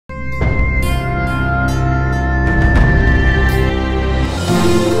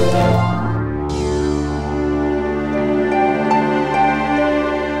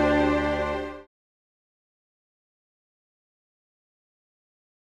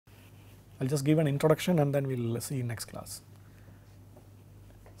I will just give an introduction and then we will see in next class.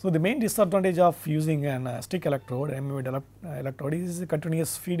 So, the main disadvantage of using an stick electrode, MMA electrode, is the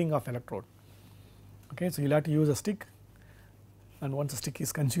continuous feeding of electrode. Okay, so, you will have to use a stick, and once the stick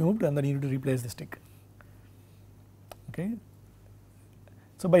is consumed, and then you need to replace the stick. Okay.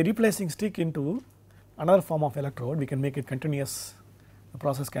 So, by replacing stick into another form of electrode, we can make it continuous, the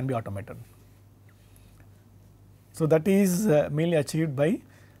process can be automated. So, that is mainly achieved by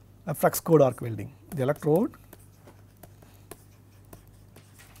a flux core arc welding. The electrode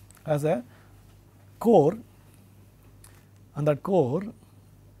has a core, and that core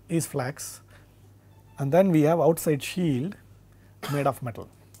is flux, and then we have outside shield made of metal.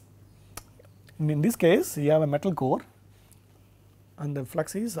 In this case, you have a metal core and the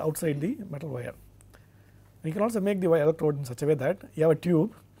flux is outside the metal wire. You can also make the wire electrode in such a way that you have a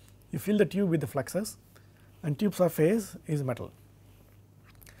tube, you fill the tube with the fluxes, and tube surface is metal.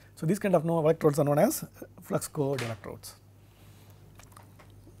 So, these kind of electrodes are known as flux cored electrodes,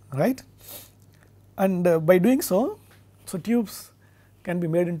 right. And by doing so, tubes can be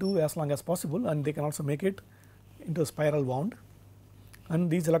made into as long as possible, and they can also make it into a spiral wound, and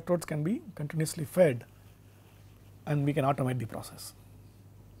these electrodes can be continuously fed, and we can automate the process,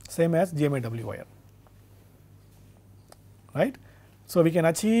 same as GMAW wire, right. So, we can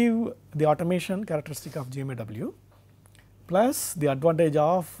achieve the automation characteristic of GMAW plus the advantage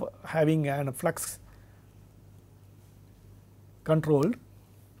of having a flux controlled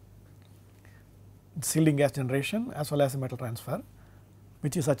shielding gas generation as well as metal transfer,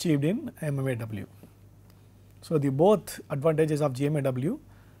 which is achieved in MMAW. So, the both advantages of GMAW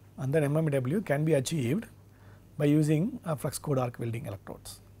and then MMAW can be achieved by using flux cored arc welding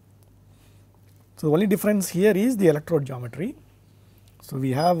electrodes. So, the only difference here is the electrode geometry. So,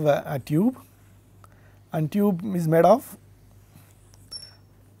 we have a tube, and tube is made of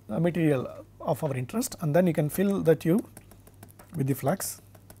a material of our interest, and then you can fill the tube with the flux,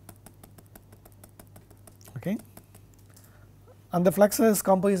 okay. And the fluxes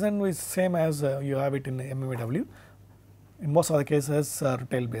composition is same as you have it in MMAW. In most of the cases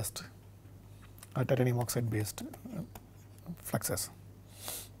rutile based titanium oxide based fluxes.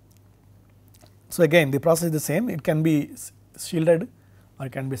 So, again the process is the same, it can be shielded or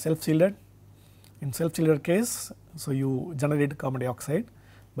it can be self shielded. In self shielded case, so you generate carbon dioxide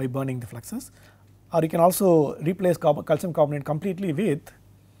by burning the fluxes, or you can also replace calcium carbonate completely with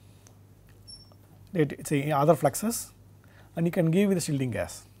say other fluxes, and you can give with the shielding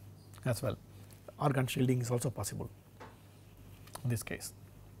gas as well. Argon shielding is also possible in this case.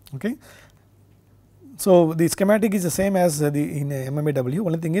 Okay. So, the schematic is the same as the in MMAW,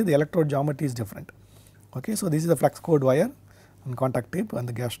 only thing is the electrode geometry is different. Okay. So, this is the flux cored wire and contact tip and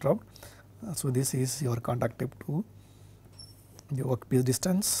the gas strobe. So, this is your contact tip to the workpiece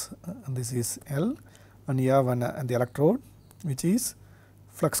distance, and this is L, and you have the electrode which is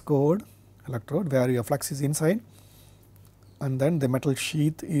flux cored electrode where your flux is inside and then the metal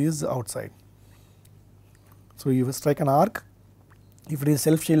sheath is outside. So, you strike an arc, if it is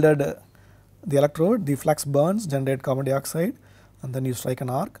self shielded the electrode, the flux burns, generate carbon dioxide, and then you strike an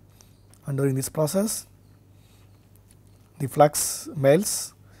arc, and during this process the flux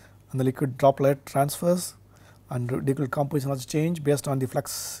melts and the liquid droplet transfers, and liquid composition also change based on the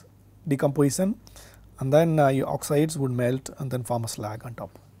flux decomposition, and then your oxides would melt and then form a slag on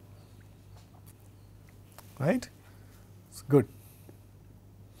top, right. It's good.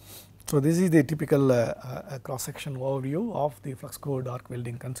 So, this is the typical cross section overview of the flux cored arc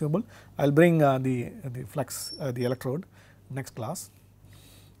welding consumable. I will bring the flux the electrode next class,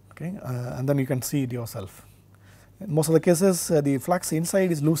 okay, and then you can see it yourself. In most of the cases the flux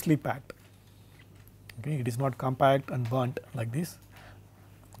inside is loosely packed, okay, it is not compact and burnt like this,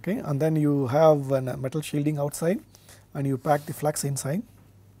 okay, and then you have a metal shielding outside and you pack the flux inside,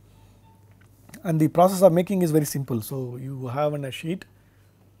 and the process of making is very simple. So, you have a sheet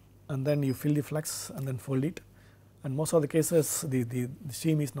and then you fill the flux and then fold it, and most of the cases the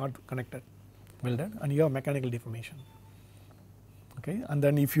seam is not connected welded and you have mechanical deformation, okay, and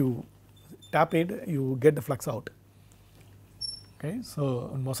then if you tap it you get the flux out. Okay.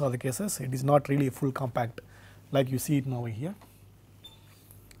 So, in most of the cases it is not really full compact like you see it now here,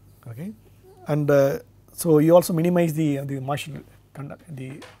 okay. And so, you also minimize the moisture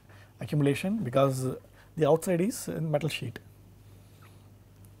the accumulation because the outside is metal sheet,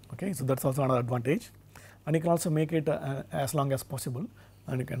 okay. So, that is also another advantage, and you can also make it as long as possible,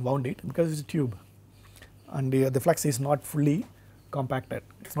 and you can wound it because it is a tube, and the flux is not fully compacted,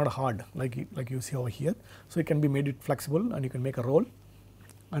 it is not hard like you see over here. So, it can be made it flexible and you can make a roll,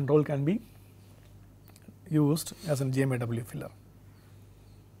 and roll can be used as a GMAW filler.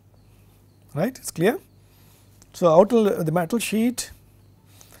 right, it is clear. So, outer the metal sheet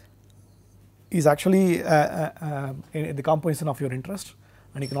is actually the composition of your interest,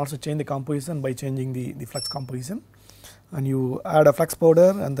 and you can also change the composition by changing the flux composition, and you add a flux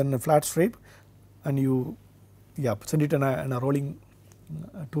powder and then a flat strip, and you send it in a rolling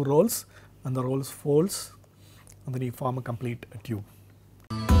 2 rolls, and the rolls folds, and then you form a complete tube.